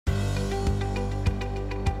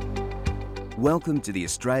Welcome to the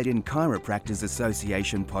Australian Chiropractors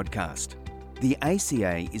Association podcast. The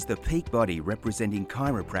ACA is the peak body representing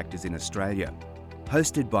chiropractors in Australia.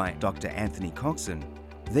 Hosted by Dr. Anthony Coxon,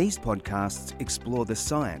 these podcasts explore the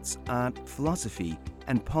science, art, philosophy,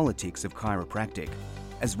 and politics of chiropractic,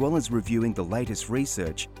 as well as reviewing the latest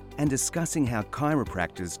research and discussing how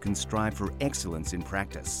chiropractors can strive for excellence in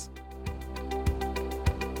practice.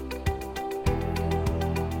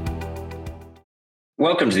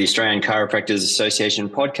 Welcome to the Australian Chiropractors Association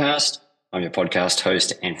podcast. I'm your podcast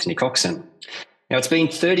host, Anthony Coxon. Now, it's been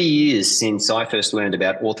 30 years since I first learned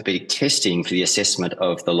about orthopaedic testing for the assessment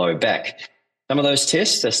of the low back. Some of those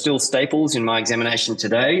tests are still staples in my examination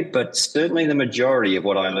today, but certainly the majority of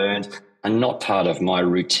what I learned are not part of my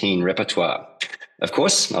routine repertoire. Of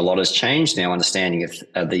course, a lot has changed in our understanding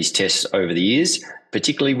of these tests over the years,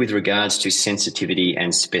 particularly with regards to sensitivity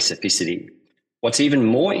and specificity. What's even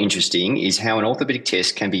more interesting is how an orthopaedic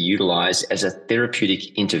test can be utilized as a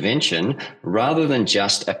therapeutic intervention rather than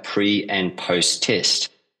just a pre and post test.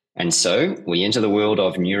 And so we enter the world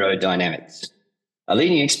of neurodynamics. A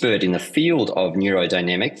leading expert in the field of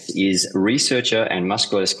neurodynamics is researcher and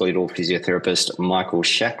musculoskeletal physiotherapist Michael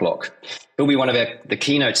Shacklock. He'll be one of the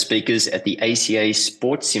keynote speakers at the ACA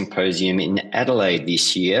Sports Symposium in Adelaide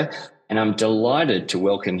this year, and I'm delighted to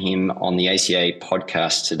welcome him on the ACA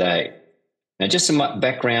podcast today. Now, just some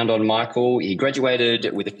background on Michael. He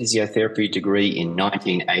graduated with a physiotherapy degree in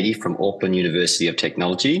 1980 from Auckland University of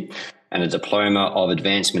Technology and a diploma of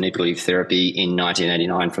advanced manipulative therapy in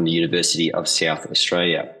 1989 from the University of South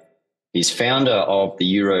Australia. He's founder of the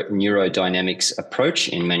Neurodynamics approach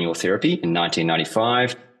in manual therapy in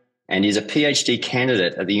 1995 and is a PhD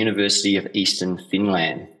candidate at the University of Eastern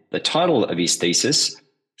Finland. The title of his thesis,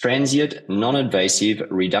 Transient Non-Invasive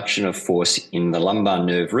Reduction of Force in the Lumbar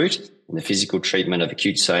Nerve Root and the Physical Treatment of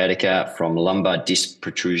Acute Sciatica from Lumbar Disc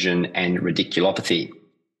Protrusion and Radiculopathy.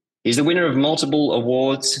 He's the winner of multiple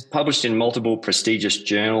awards, published in multiple prestigious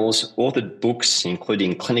journals, authored books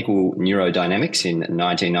including Clinical Neurodynamics in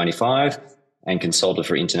 1995, and consulted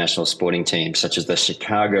for international sporting teams such as the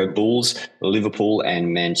Chicago Bulls, Liverpool,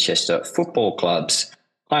 and Manchester football clubs.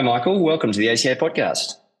 Hi, Michael. Welcome to the ACA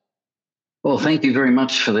podcast. Well, thank you very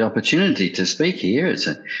much for the opportunity to speak here. It's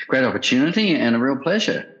a great opportunity and a real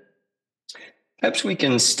pleasure. Perhaps we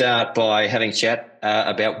can start by having a chat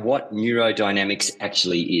about what neurodynamics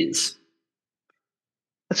actually is.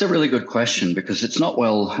 That's a really good question because it's not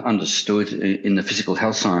well understood in the physical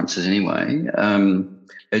health sciences anyway.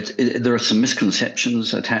 There are some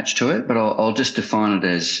misconceptions attached to it, but I'll just define it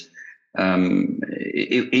as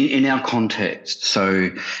in our context. So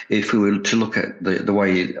if we were to look at the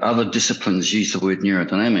way other disciplines use the word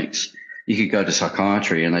neurodynamics, you could go to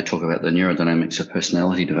psychiatry and they talk about the neurodynamics of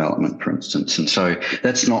personality development, for instance. And so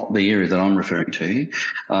that's not the area that I'm referring to.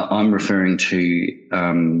 I'm referring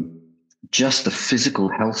to just the physical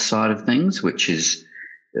health side of things, which is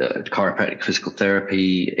chiropractic, physical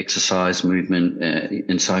therapy, exercise, movement,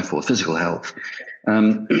 and so forth, physical health.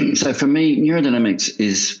 So for me,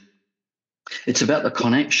 neurodynamics it's about the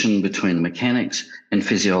connection between the mechanics and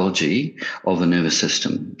physiology of the nervous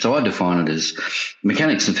system. So I define it as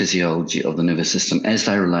mechanics and physiology of the nervous system as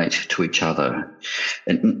they relate to each other.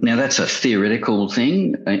 And now that's a theoretical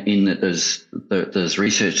thing in that there's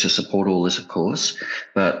research to support all this, of course,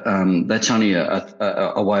 but that's only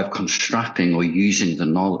a way of constructing or using the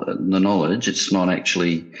knowledge. It's not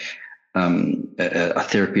actually a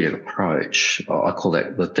therapeutic approach. I call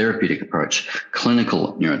that the therapeutic approach,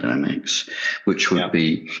 clinical neurodynamics, which would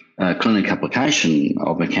be clinical application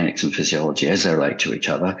of mechanics and physiology as they relate to each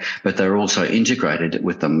other, but they're also integrated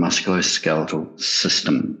with the musculoskeletal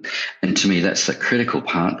system. And to me, that's the critical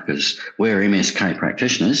part because we're MSK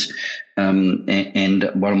practitioners. And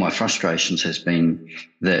one of my frustrations has been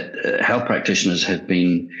that health practitioners have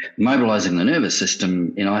been mobilizing the nervous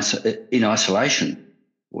system in isolation.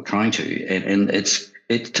 Or trying to, and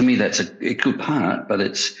to me that's a good part, but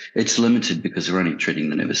it's limited because we're only treating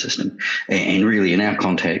the nervous system. And really, in our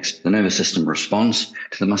context, the nervous system responds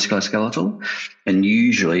to the musculoskeletal, and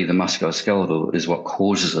usually the musculoskeletal is what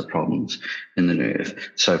causes the problems in the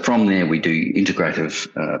nerve. So from there, we do integrative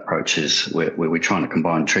approaches where we're trying to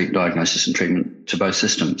combine diagnosis and treatment to both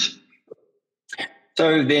systems.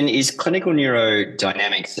 So then is clinical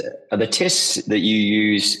neurodynamics, are the tests that you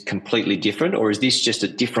use completely different, or is this just a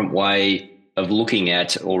different way of looking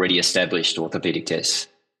at already established orthopaedic tests?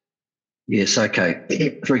 Yes,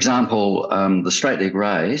 okay. For example, the straight leg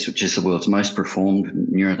raise, which is the world's most performed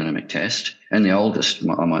neurodynamic test and the oldest,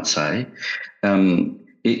 I might say,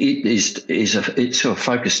 it's sort of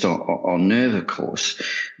focused on nerve, of course,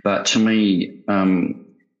 but to me,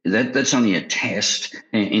 that's only a test.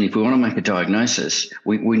 And if we want to make a diagnosis,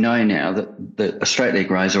 we know now that a straight leg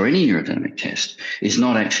raise or any neurodynamic test is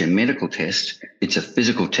not actually a medical test. It's a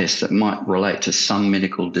physical test that might relate to some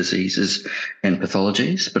medical diseases and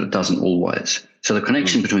pathologies, but it doesn't always. So the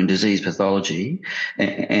connection between disease pathology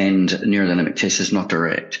and neurodynamic tests is not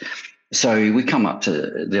direct. So we come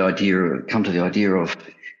to the idea of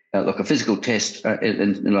look, a physical test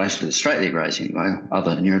in relation to the straight leg raising,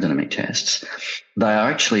 other neurodynamic tests, they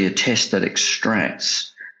are actually a test that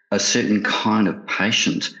extracts a certain kind of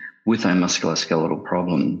patient with a musculoskeletal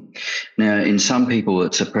problem. Now, in some people,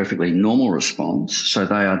 it's a perfectly normal response, so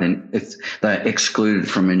they are excluded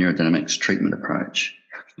from a neurodynamics treatment approach.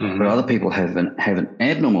 Mm-hmm. But other people have an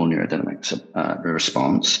abnormal neurodynamics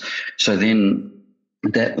response, so then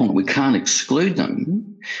at that point, we can't exclude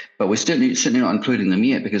them, but we're certainly not including them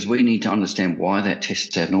yet because we need to understand why that test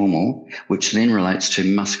is abnormal, which then relates to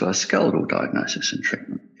musculoskeletal diagnosis and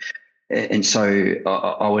treatment. And so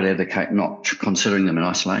I would advocate not considering them in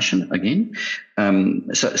isolation again.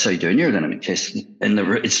 So you do a neurodynamic test, and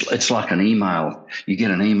it's like an email. You get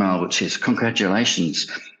an email which says, "Congratulations,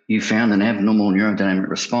 you found an abnormal neurodynamic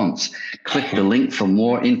response. Click the link for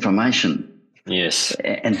more information." Yes.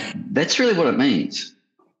 And that's really what it means.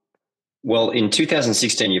 Well, in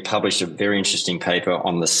 2016, you published a very interesting paper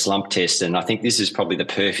on the slump test, and I think this is probably the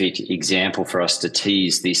perfect example for us to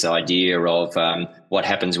tease this idea of what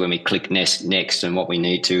happens when we click next and what we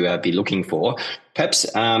need to be looking for. Perhaps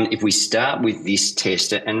if we start with this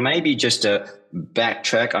test and maybe just a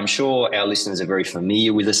backtrack, I'm sure our listeners are very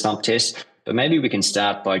familiar with the slump test, but maybe we can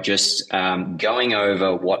start by just going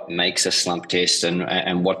over what makes a slump test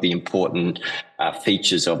and what the important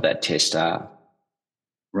features of that test are.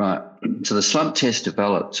 Right. So the slump test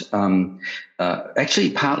developed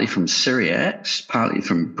actually partly from Syriacs, partly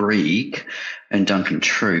from Brieg and Duncan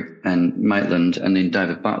Troop and Maitland, and then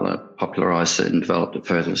David Butler popularised it and developed it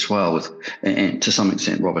further as well, and to some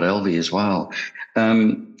extent Robert Elvey as well.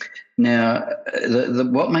 Now,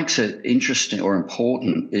 what makes it interesting or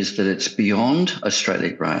important is that it's beyond a straight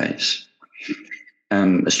leg raise.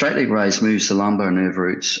 A straight leg raise moves the lumbar nerve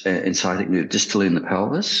roots and sciatic nerve distally in the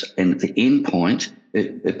pelvis, and at the end point,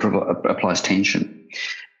 it applies tension.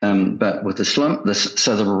 But with the slump,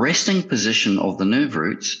 so the resting position of the nerve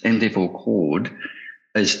roots and therefore cord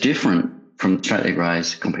is different from the straight leg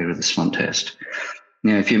raise compared with the slump test.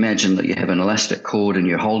 Now, if you imagine that you have an elastic cord and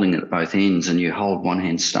you're holding it at both ends and you hold one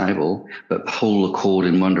hand stable but pull the cord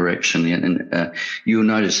in one direction, and you'll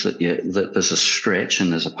notice that there's a stretch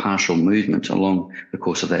and there's a partial movement along the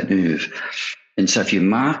course of that nerve. And so if you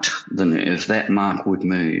marked the nerve, that mark would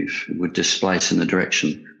move, would displace in the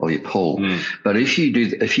direction of your pull. But if you do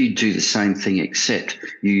the same thing, except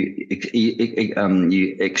you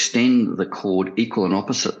extend the cord equal and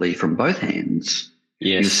oppositely from both hands,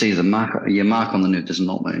 yes, you see your mark on the nerve does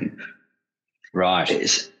not move. Right.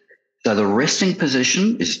 So the resting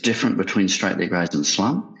position is different between straight leg raise and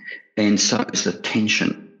slump, and so is the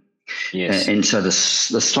tension. Yes. And so the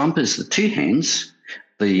slump is the two hands.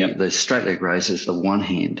 The straight leg raise is the one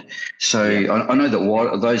hand. So I know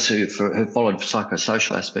that those who have followed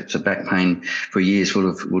psychosocial aspects of back pain for years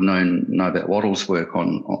will know about Waddell's work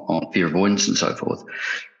on fear avoidance and so forth.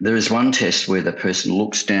 There is one test where the person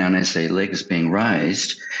looks down as their leg is being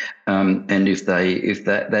raised, and if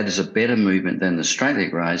that is a better movement than the straight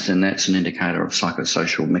leg raise, then that's an indicator of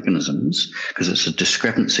psychosocial mechanisms because it's a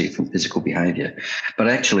discrepancy from physical behaviour. But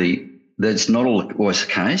actually, that's not always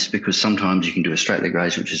the case because sometimes you can do a straight leg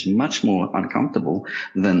raise, which is much more uncomfortable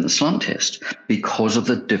than the slump test because of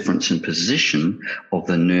the difference in position of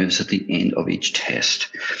the nerves at the end of each test.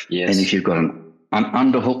 Yes. And if you've got an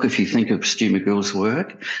underhook, if you think of Stu McGill's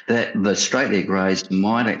work, that the straight leg raise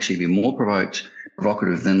might actually be more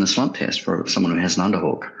provocative than the slump test for someone who has an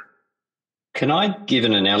underhook. Can I give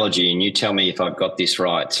an analogy and you tell me if I've got this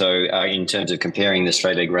right? So in terms of comparing the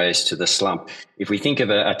straight leg raise to the slump, if we think of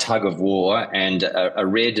a tug of war and a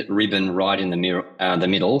red ribbon right in the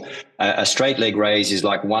middle, a straight leg raise is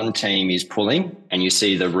like one team is pulling and you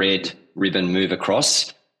see the red ribbon move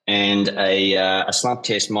across, and a slump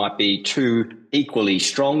test might be two equally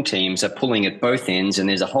strong teams are pulling at both ends and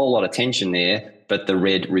there's a whole lot of tension there, but the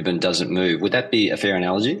red ribbon doesn't move. Would that be a fair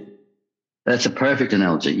analogy? That's a perfect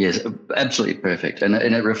analogy. Yes, absolutely perfect. And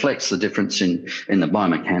it reflects the difference in the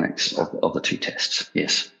biomechanics of the two tests.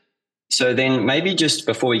 Yes. So then maybe just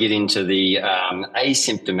before we get into the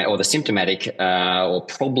asymptomatic or the symptomatic or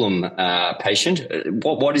problem patient,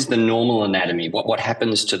 what is the normal anatomy? What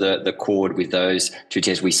happens to the cord with those two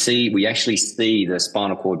tests? We actually see the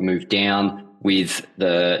spinal cord move down with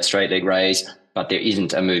the straight leg raise, but there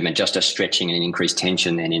isn't a movement, just a stretching and an increased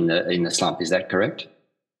tension then in the slump. Is that correct?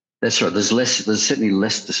 That's right. There's certainly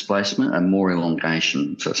less displacement and more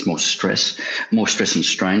elongation. So it's more stress and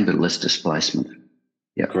strain, but less displacement.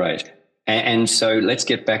 Yeah. Great. And so let's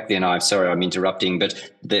get back then. I'm sorry, I'm interrupting, but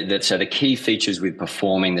so the key features with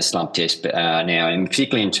performing the slump test now, and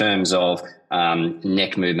particularly in terms of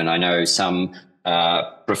neck movement, I know some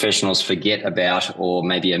professionals forget about or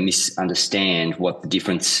maybe misunderstand what the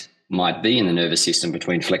difference might be in the nervous system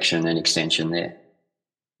between flexion and extension there.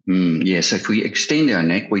 Yes, if we extend our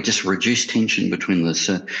neck, we just reduce tension between the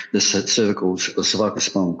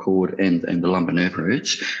cervical-spinal cord and the lumbar nerve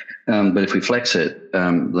roots. But if we flex it,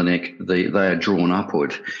 the neck, they are drawn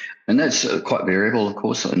upward. And that's quite variable, of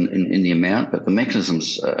course, in the amount, but the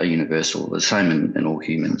mechanisms are universal, the same in all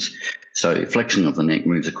humans. So flexion of the neck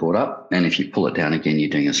moves the cord up, and if you pull it down again, you're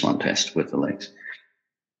doing a slump test with the legs.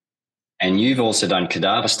 And you've also done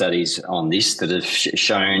cadaver studies on this that have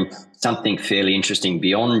shown something fairly interesting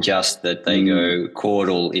beyond just that they go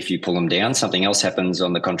caudal if you pull them down. Something else happens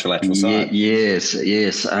on the contralateral side. Yes.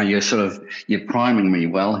 You're priming me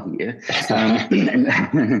well here.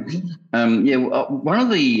 One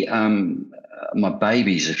of the my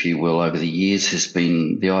babies, if you will, over the years has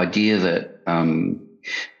been the idea that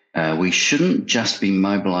we shouldn't just be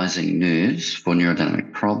mobilizing nerves for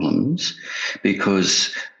neurodynamic problems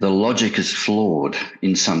because the logic is flawed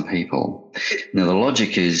in some people. Now, the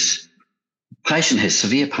logic is patient has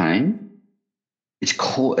severe pain.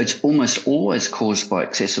 It's almost always caused by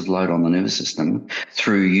excessive load on the nervous system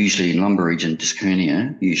through usually lumbar region disc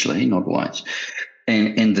hernia, usually, not always.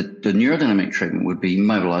 And the neurodynamic treatment would be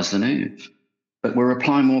mobilize the nerve. But we're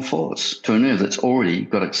applying more force to a nerve that's already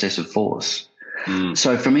got excessive force.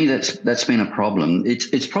 So for me, that's been a problem.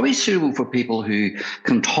 It's probably suitable for people who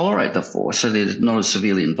can tolerate the force, so they're not as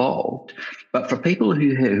severely involved. But for people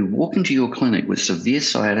who walk into your clinic with severe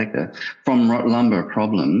sciatica from lumbar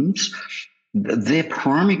problems, their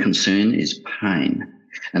primary concern is pain,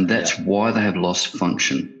 and that's why they have lost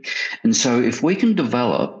function. And so if we can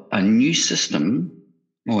develop a new system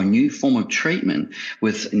or a new form of treatment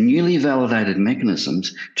with newly validated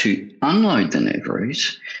mechanisms to unload the nerve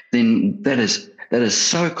roots, then that is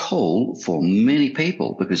so cool for many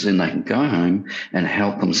people, because then they can go home and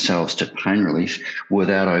help themselves to pain relief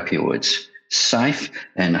without opioids. Safe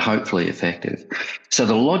and hopefully effective. So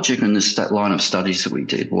the logic in this line of studies that we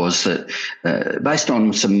did was that based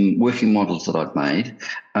on some working models that I'd made,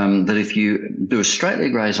 that if you do a straight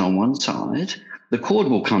leg raise on one side, the cord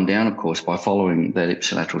will come down, of course, by following that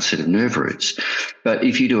ipsilateral set of nerve roots. But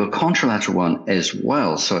if you do a contralateral one as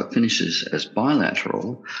well, so it finishes as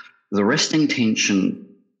bilateral, the resting tension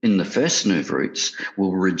in the first nerve roots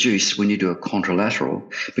will reduce when you do a contralateral,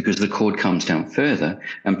 because the cord comes down further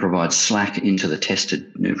and provides slack into the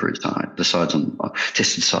tested nerve root side, the sides on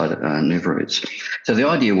tested side nerve roots. So the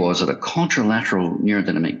idea was that a contralateral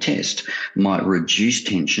neurodynamic test might reduce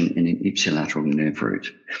tension in an ipsilateral nerve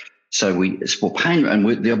root. So it's for pain,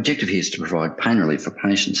 and the objective here is to provide pain relief for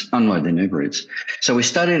patients, unload their nerve roots. So we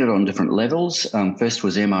studied it on different levels. First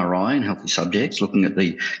was MRI in healthy subjects, looking at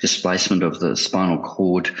the displacement of the spinal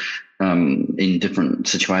cord in different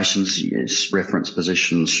situations, reference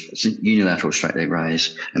positions, unilateral straight leg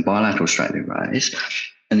raise and bilateral straight leg raise.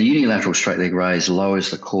 And the unilateral straight leg raise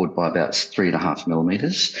lowers the cord by about 3.5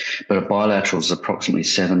 millimeters, but a bilateral is approximately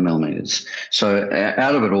 7 millimeters. So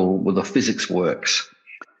out of it all, well, the physics works.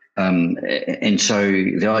 And so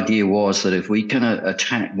the idea was that if we can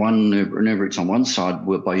attack one nerve roots on one side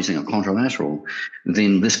by using a contralateral,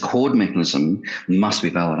 then this cord mechanism must be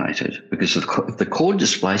validated, because if the cord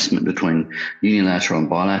displacement between unilateral and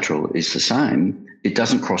bilateral is the same, it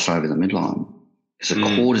doesn't cross over the midline. So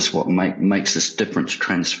the cord is what makes this difference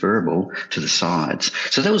transferable to the sides.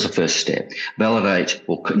 So that was the first step: validate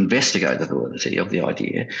or investigate the validity of the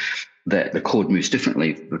idea that the cord moves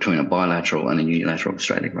differently between a bilateral and a unilateral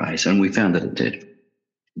straight leg raise. And we found that it did.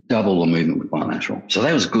 Double the movement with bilateral. So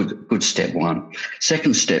that was good step one.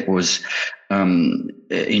 Second step was in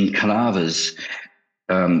cadavers,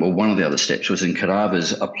 or one of the other steps was in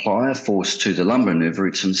cadavers, apply a force to the lumbar nerve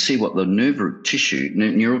roots and see what the nerve root tissue,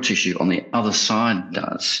 neural tissue on the other side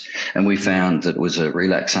does. And we found that it was a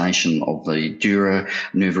relaxation of the dura,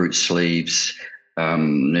 nerve root sleeves,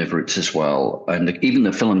 nerve roots as well. And even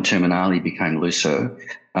the filum terminale became looser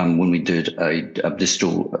when we did a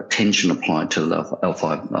distal tension applied to the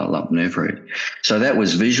L5 lump nerve root. So that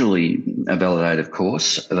was visually validated, of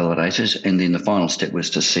course, validated. And then the final step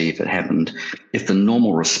was to see if it happened, if the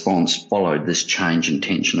normal response followed this change in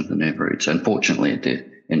tension of the nerve roots. Unfortunately, it did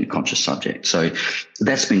in conscious subjects. So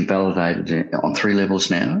that's been validated on 3 levels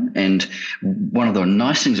now. And one of the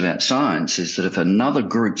nice things about science is that if another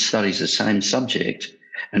group studies the same subject,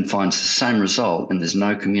 and finds the same result and there's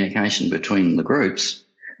no communication between the groups,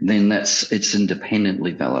 then it's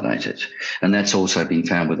independently validated. And that's also been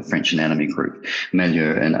found with the French anatomy group.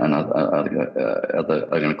 Melior and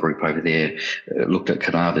other group over there looked at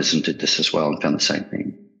cadavers and did this as well and found the same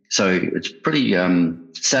thing. So it's pretty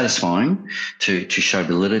satisfying to show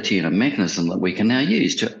validity in a mechanism that we can now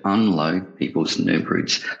use to unload people's nerve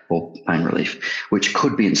roots for pain relief, which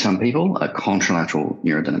could be in some people a contralateral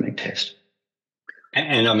neurodynamic test.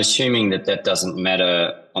 And I'm assuming that doesn't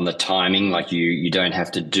matter on the timing, like you don't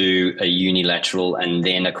have to do a unilateral and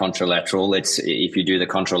then a contralateral. If you do the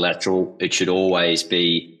contralateral, it should always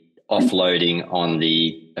be offloading on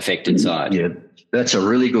the affected side. Yeah, that's a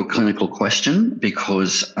really good clinical question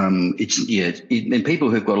because in people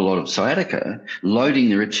who've got a lot of sciatica, loading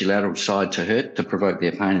their ipsilateral side to provoke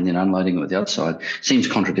their pain and then unloading it with the other side seems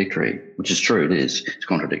contradictory, which is true. It is. It's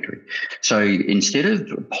contradictory. So instead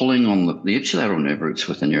of pulling on the ipsilateral nerve roots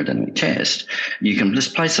with a neurodynamic test, you can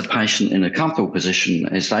just place the patient in a comfortable position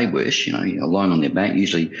as they wish, lying on their back,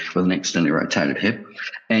 usually with an externally rotated hip,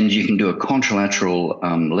 and you can do a contralateral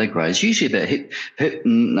leg raise, usually about hip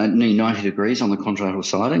knee 90 degrees on the contralateral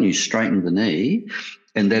side, and you straighten the knee,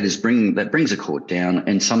 and that brings the cord down.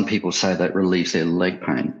 And some people say that relieves their leg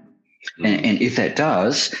pain. And if that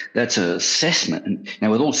does, that's an assessment. Now,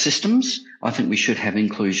 with all systems, I think we should have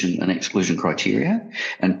inclusion and exclusion criteria.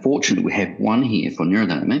 And fortunately, we have one here for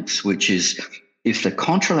neurodynamics, which is if the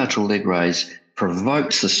contralateral leg raise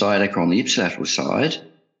provokes the sciatica on the ipsilateral side,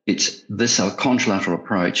 this contralateral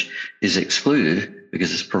approach is excluded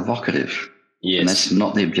because it's provocative. Yes. And that's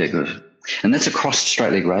not the objective. And that's a cross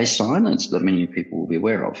straight leg raise sign that many people will be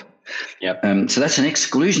aware of. Yep. So that's an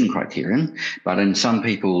exclusion criterion, but in some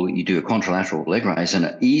people you do a contralateral leg raise and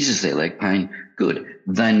it eases their leg pain. Good.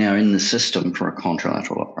 They're now in the system for a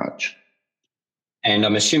contralateral approach. And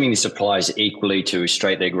I'm assuming this applies equally to a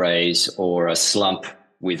straight leg raise or a slump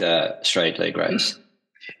with a straight leg raise.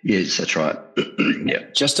 Yes, that's right. Yeah.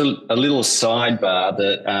 Just a little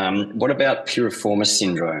sidebar. What about piriformis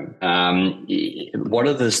syndrome? What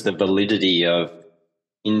is the validity of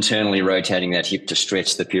internally rotating that hip to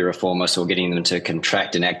stretch the piriformis or getting them to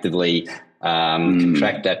contract and actively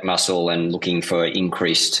contract that muscle and looking for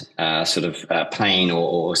increased pain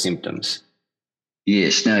or symptoms?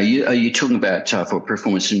 Yes. Now, are you talking about for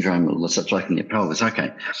piriformis syndrome, such like in the pelvis?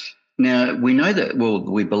 Okay. Now, we know that,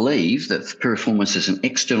 we believe that piriformis is an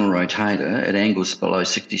external rotator at angles below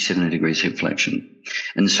 60, 70 degrees hip flexion.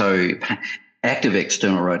 And so active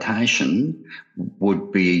external rotation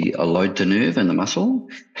would be a load to nerve and the muscle.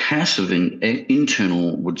 Passive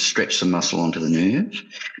internal would stretch the muscle onto the nerve.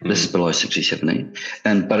 This is below 60, 70.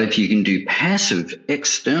 But if you can do passive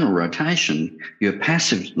external rotation, you're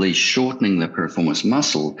passively shortening the piriformis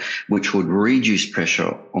muscle, which would reduce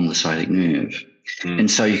pressure on the sciatic nerve. And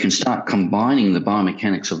so you can start combining the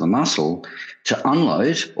biomechanics of the muscle to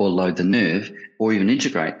unload or load the nerve or even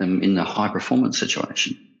integrate them in the high performance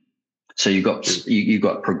situation. So you've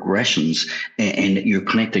got progressions and you're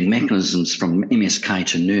connecting mechanisms from MSK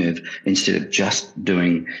to nerve instead of just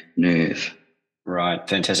doing nerve. Right.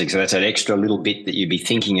 Fantastic. So that's that extra little bit that you'd be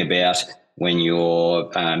thinking about when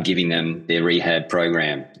you're giving them their rehab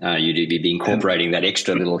program. You'd be incorporating that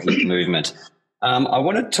extra little hip movement. I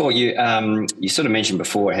want to talk you sort of mentioned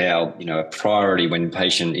before how, a priority when a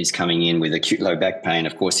patient is coming in with acute low back pain,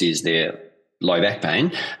 of course, is their low back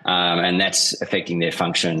pain, and that's affecting their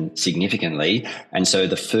function significantly. And so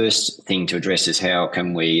the first thing to address is how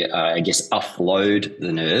can we, offload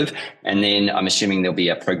the nerve? And then I'm assuming there'll be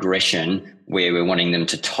a progression where we're wanting them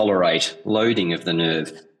to tolerate loading of the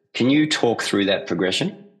nerve. Can you talk through that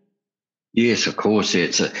progression? Yes, of course. Yeah,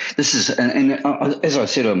 as I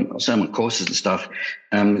said on some courses and stuff,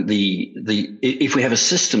 if we have a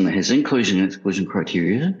system that has inclusion and exclusion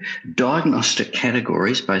criteria, diagnostic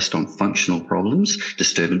categories based on functional problems,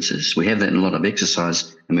 disturbances, we have that in a lot of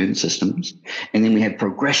exercise and movement systems, and then we have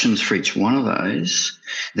progressions for each one of those.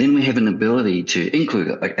 Then we have an ability to include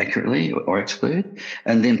it accurately or exclude,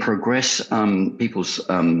 and then progress people's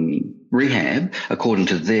rehab according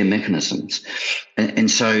to their mechanisms.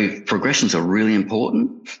 And so progressions are really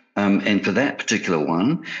important. And for that particular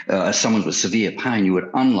one, someone with severe pain, you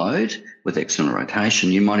would unload with external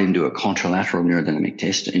rotation. You might even do a contralateral neurodynamic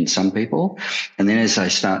test in some people. And then as they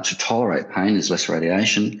start to tolerate pain, there's less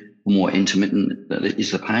radiation, more intermittent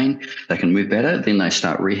is the pain, they can move better. Then they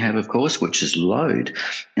start rehab, of course, which is load.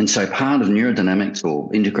 And so part of neurodynamics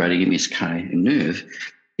or integrating MSK and nerve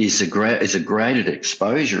is a graded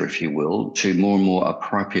exposure, if you will, to more and more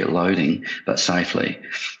appropriate loading, but safely.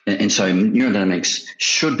 And so neurodynamics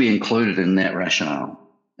should be included in that rationale,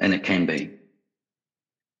 and it can be.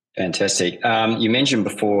 Fantastic. You mentioned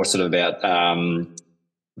before sort of about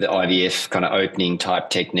the IVF kind of opening type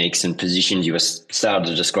techniques and positions. You were started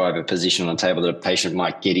to describe a position on the table that a patient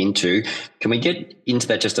might get into. Can we get into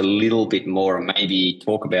that just a little bit more and maybe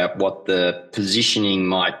talk about what the positioning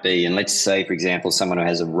might be? And let's say, for example, someone who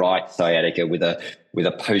has a right sciatica with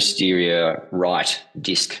a posterior right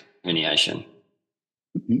disc herniation.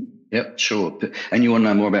 Mm-hmm. Yep, sure. And you want to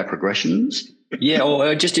know more about progressions? Yeah,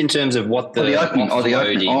 or just in terms of what the opening.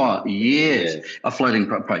 offloading. Yes. Yeah. Offloading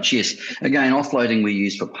approach, yes. Again, offloading we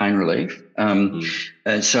use for pain relief. And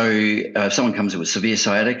so if someone comes in with severe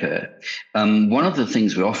sciatica, one of the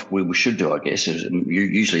things we should do, I guess, is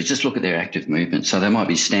usually just look at their active movement. So they might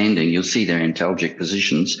be standing, you'll see their antalgic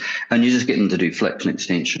positions, and you just get them to do flexion,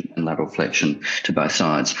 extension, and lateral flexion to both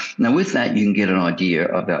sides. Now, with that, you can get an idea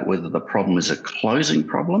about whether the problem is a closing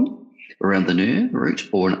problem around the nerve root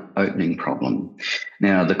or an opening problem.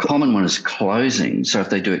 Now, the common one is closing. So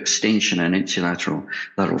if they do extension and ipsilateral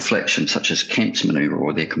lateral flexion, such as Kemp's maneuver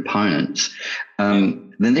or their components,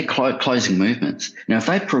 then they're closing movements. Now, if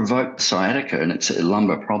they provoke sciatica and it's a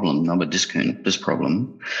lumbar disc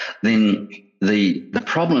problem, then the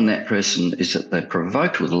problem in that person is that they're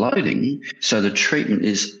provoked with loading. So the treatment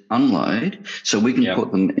is unload. So we can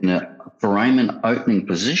put them in a foramen opening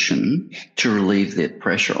position to relieve their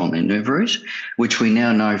pressure on their nerve root, which we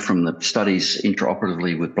now know from the studies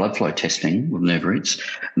intraoperatively with blood flow testing with nerve roots,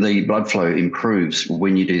 the blood flow improves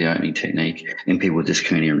when you do the opening technique in people with disc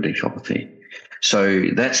hernia and decalopathy. So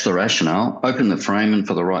that's the rationale. Open the foramen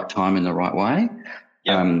for the right time in the right way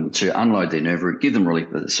to unload their nerve root, give them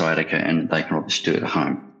relief of the sciatica, and they can obviously do it at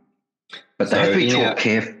home. But they have to be taught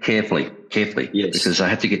carefully, because they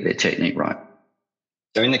have to get their technique right.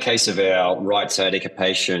 So in the case of our right sciatica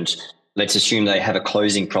patient, let's assume they have a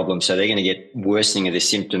closing problem. So they're going to get worsening of their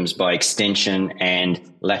symptoms by extension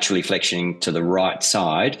and laterally flexioning to the right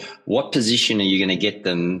side. What position are you going to get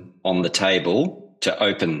them on the table to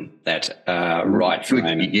open that right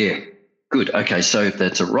foramen? Yeah. Good. Okay. So if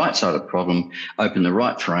that's a right-sided problem, open the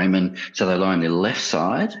right foramen. So they lie on their left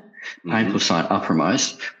side, painful side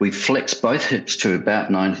uppermost. We flex both hips to about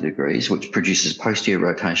 90 degrees, which produces posterior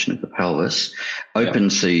rotation of the pelvis,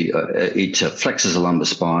 opens it flexes the lumbar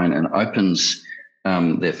spine and opens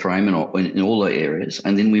their foramen in all the areas.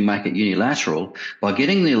 And then we make it unilateral by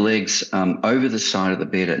getting their legs over the side of the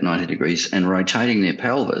bed at 90 degrees and rotating their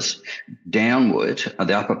pelvis downward,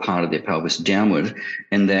 the upper part of their pelvis downward,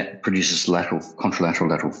 and that produces contralateral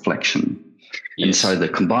lateral flexion. Yes. And so the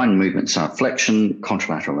combined movements are flexion,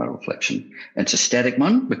 contralateral lateral flexion. It's a static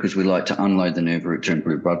one because we like to unload the nerve root to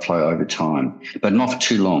improve blood flow over time, but not for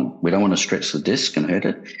too long. We don't want to stretch the disc and hurt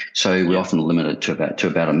it. So we often limit it to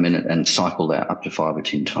about a minute and cycle that up to 5 or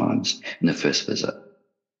 10 times in the first visit.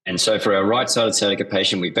 And so for our right-sided sciatica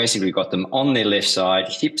patient, we basically got them on their left side,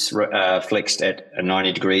 hips flexed at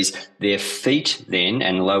 90 degrees. Their feet then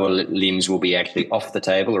and lower limbs will be actually off the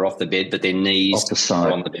table or off the bed, but their knees off the side.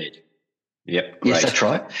 Are on the bed. Yep. Great. Yes, that's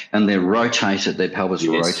right. And they're rotated, their pelvis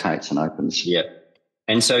rotates and opens. Yep.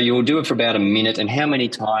 And so you'll do it for about a minute. And how many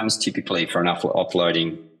times typically for an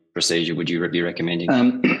offloading procedure would you be recommending?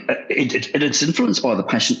 It's influenced by the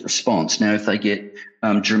patient response. Now, if they get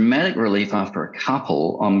dramatic relief after a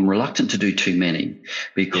couple, I'm reluctant to do too many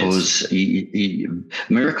because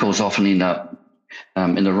miracles often end up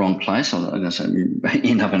in the wrong place. I'm going to say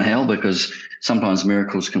end up in hell because sometimes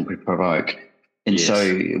miracles can provoke. And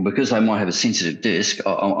so because they might have a sensitive disc,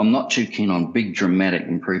 I'm not too keen on big dramatic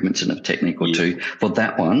improvements in a technique or two for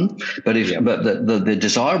that one. But but the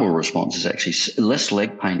desirable response is actually less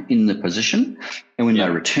leg pain in the position. And when they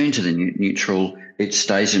return to the neutral, it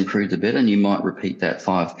stays improved a bit, and you might repeat that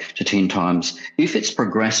 5 to 10 times if it's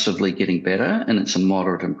progressively getting better and it's a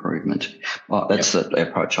moderate improvement. Well, that's the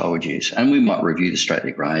approach I would use. And we might review the straight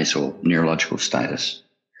leg raise or neurological status.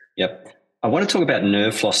 Yep. I want to talk about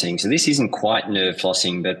nerve flossing. So this isn't quite nerve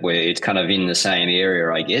flossing, but where it's kind of in the same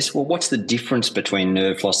area, I guess. Well, what's the difference between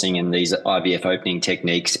nerve flossing and these IVF opening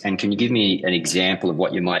techniques? And can you give me an example of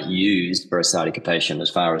what you might use for a sciatica patient as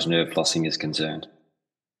far as nerve flossing is concerned?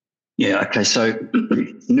 Yeah, okay. So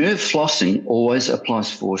nerve flossing always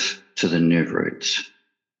applies force to the nerve roots.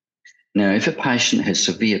 Now, if a patient has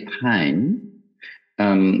severe pain,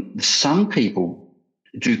 some people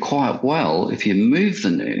do quite well if you move the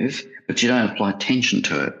nerve, but you don't apply tension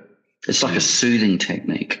to it. It's like a soothing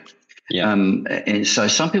technique. Yeah. And so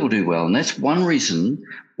some people do well, and that's one reason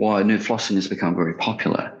why nerve flossing has become very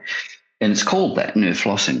popular. And it's called that, nerve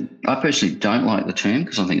flossing. I personally don't like the term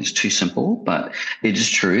because I think it's too simple, but it is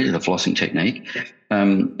true, the flossing technique.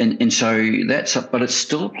 And so but it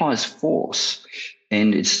still applies force.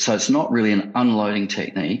 And it's not really an unloading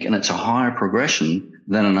technique, and it's a higher progression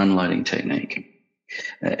than an unloading technique.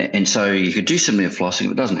 And so you could do some nerve flossing.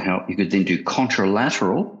 If it doesn't help, you could then do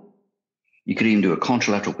contralateral. You could even do a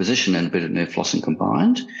contralateral position and a bit of nerve flossing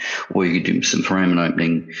combined, or you could do some foramen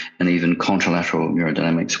opening and even contralateral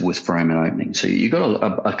neurodynamics with foramen opening. So you've got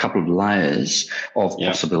a couple of layers of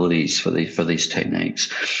possibilities for these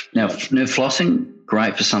techniques. Now, nerve flossing,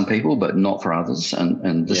 great for some people, but not for others.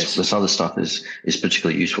 And this other stuff is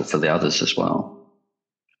particularly useful for the others as well.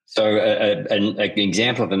 So an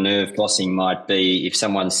example of a nerve flossing might be if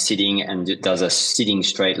someone's sitting and does a sitting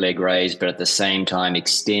straight leg raise, but at the same time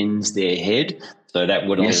extends their head. So that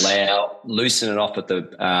would allow, loosen it off at the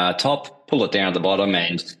top, pull it down at the bottom,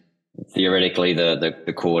 and theoretically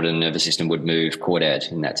the cord and nervous system would move cord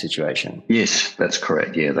out in that situation. Yes, that's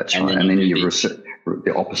correct. Yeah, that's right. And then you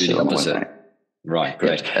the opposite. Right,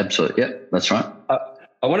 great. Yeah, absolutely. Yeah, that's right.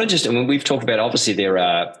 I want to just, I mean, we've talked about, obviously there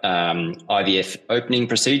are IVF opening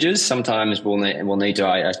procedures. Sometimes we'll need to,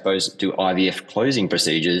 I suppose, do IVF closing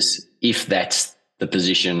procedures if that's the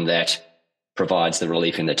position that provides the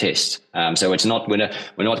relief in the test. So it's not, we're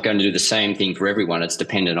not going to do the same thing for everyone. It's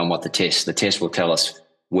dependent on what the test will tell us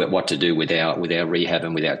what to do with our rehab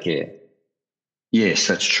and with our care. Yes,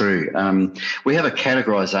 that's true. We have a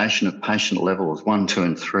categorization of patient levels 1, 2,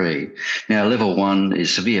 and 3. Now, level 1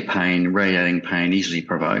 is severe pain, radiating pain, easily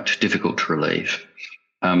provoked, difficult to relieve.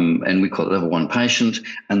 And we call it level 1 patient,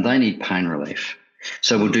 and they need pain relief.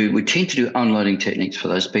 So we tend to do unloading techniques for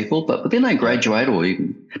those people, but then they graduate, or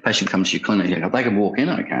even a patient comes to your clinic, they can walk in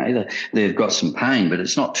okay, they've got some pain, but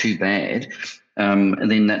it's not too bad. And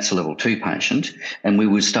then that's a level 2 patient, and we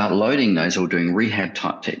would start loading those or doing rehab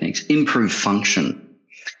type techniques, improve function.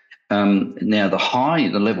 Now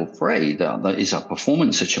the level 3 is a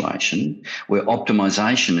performance situation where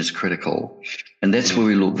optimization is critical, and that's where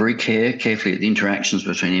we look very carefully at the interactions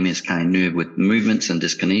between MSK and nerve with movements and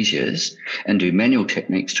dyskinesias, and do manual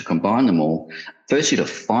techniques to combine them all. Firstly, to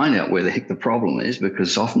find out where the heck the problem is,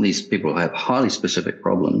 because often these people have highly specific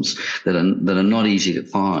problems that are not easy to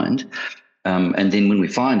find. And then when we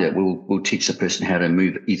find it, we'll teach the person how to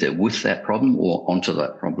move either with that problem or onto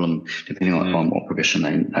that problem, depending on what progression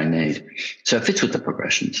they need. So it fits with the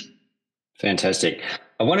progressions. Fantastic.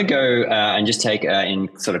 I want to go and just take, in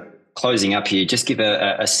sort of closing up here, just give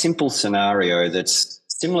a simple scenario that's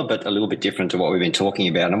similar but a little bit different to what we've been talking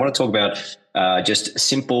about. And I want to talk about just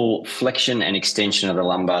simple flexion and extension of the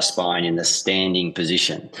lumbar spine in the standing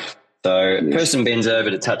position. So a person bends over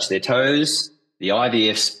to touch their toes. The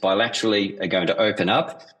IVFs bilaterally are going to open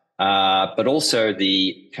up, but also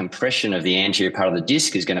the compression of the anterior part of the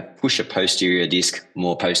disc is going to push a posterior disc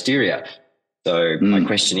more posterior. So my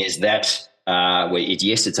question is that,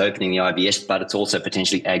 yes, it's opening the IVS, but it's also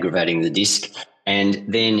potentially aggravating the disc. And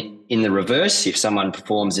then in the reverse, if someone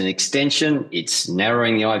performs an extension, it's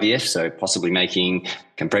narrowing the IVF, so possibly making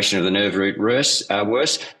compression of the nerve root worse.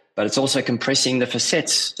 But it's also compressing the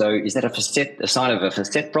facets. So is that a sign of a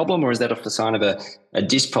facet problem, or is that a sign of a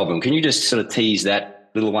disc problem? Can you just sort of tease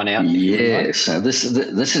that little one out? Yeah, so this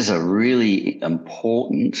is a really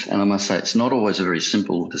important, and I must say it's not always a very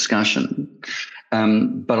simple discussion,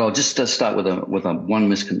 but I'll just start with one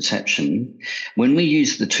misconception. When we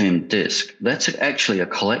use the term disc, that's actually a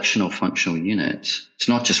collection of functional units. It's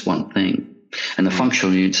not just one thing. And the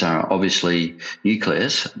functional units are obviously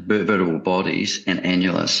nucleus, vertebral bodies, and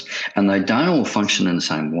annulus, and they don't all function in the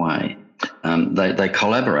same way. They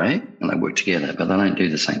collaborate and they work together, but they don't do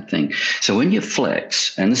the same thing. So when you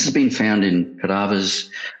flex, and this has been found in cadavers,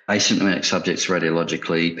 asymptomatic subjects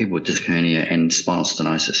radiologically, people with disc hernia and spinal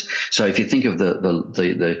stenosis. So if you think of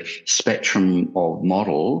the spectrum of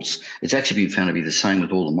models, it's actually been found to be the same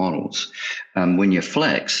with all the models. When you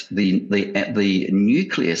flex, the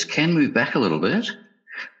nucleus can move back a little bit,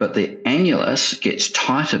 but the annulus gets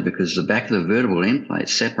tighter because the back of the vertebral end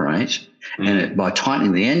plates separate, and by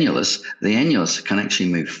tightening the annulus can actually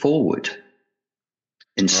move forward.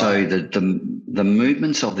 And so the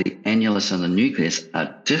movements of the annulus and the nucleus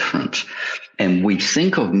are different. And we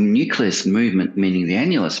think of nucleus movement meaning the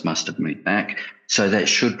annulus must have moved back, so that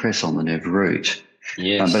should press on the nerve root.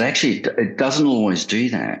 Yes. But actually it doesn't always do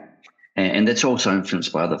that. And that's also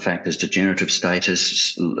influenced by other factors, degenerative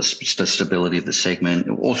status, the stability of the segment,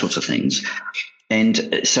 all sorts of things.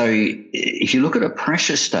 And so if you look at a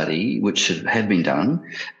pressure study, which had been done,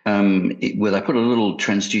 where they put a little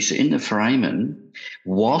transducer in the foramen,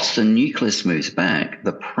 whilst the nucleus moves back,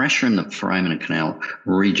 the pressure in the foramen and canal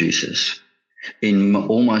reduces in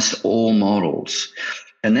almost all models.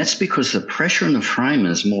 And that's because the pressure in the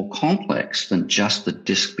foramen is more complex than just the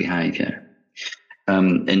disc behavior.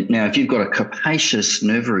 And now, if you've got a capacious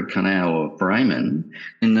nerve root canal or foramen,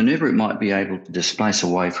 then the nerve root might be able to displace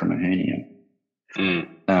away from a hernia.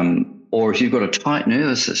 Or if you've got a tight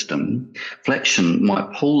nervous system, flexion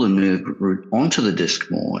might pull the nerve root onto the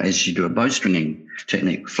disc more as you do a bowstringing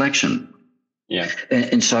technique, flexion. Yeah.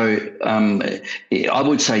 And so I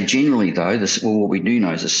would say generally, though, what we do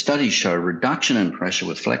know is the studies show a reduction in pressure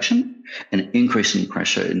with flexion and an increase in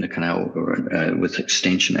pressure in the canal with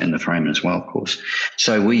extension and the foramen as well, of course.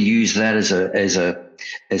 So we use that as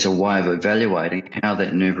a way of evaluating how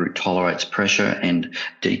that nerve root tolerates pressure and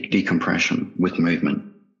decompression with movement.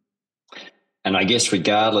 And I guess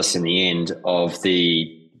regardless in the end of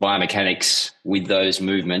the biomechanics with those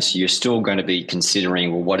movements, you're still going to be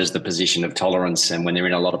considering, well, what is the position of tolerance? And when they're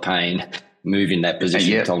in a lot of pain, move in that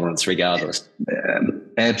position of tolerance regardless.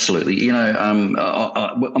 Absolutely. You know, I'm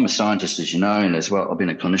a scientist, as you know, and as well, I've been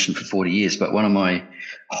a clinician for 40 years, but one of my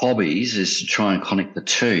hobbies is to try and connect the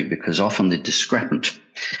two because often they're discrepant.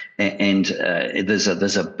 And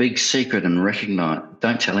there's a big secret in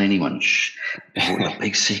don't tell anyone, a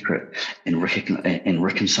big secret in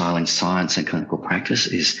reconciling science and clinical practice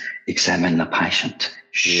is examine the patient.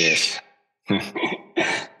 Yes.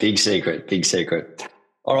 Big secret.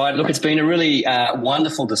 All right, look, it's been a really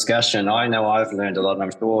wonderful discussion. I know I've learned a lot, and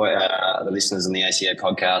I'm sure the listeners on the ACA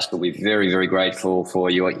podcast will be very, very grateful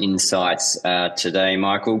for your insights today,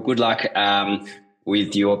 Michael. Good luck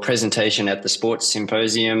with your presentation at the Sports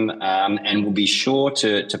Symposium, and we'll be sure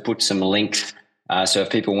to put some links. So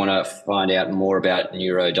if people want to find out more about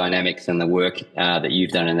neurodynamics and the work that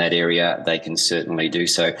you've done in that area, they can certainly do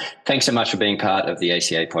so. Thanks so much for being part of the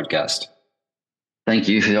ACA podcast. Thank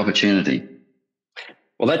you for the opportunity.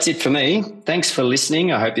 Well, that's it for me. Thanks for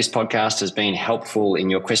listening. I hope this podcast has been helpful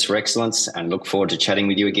in your quest for excellence and look forward to chatting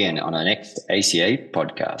with you again on our next ACA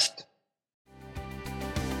podcast.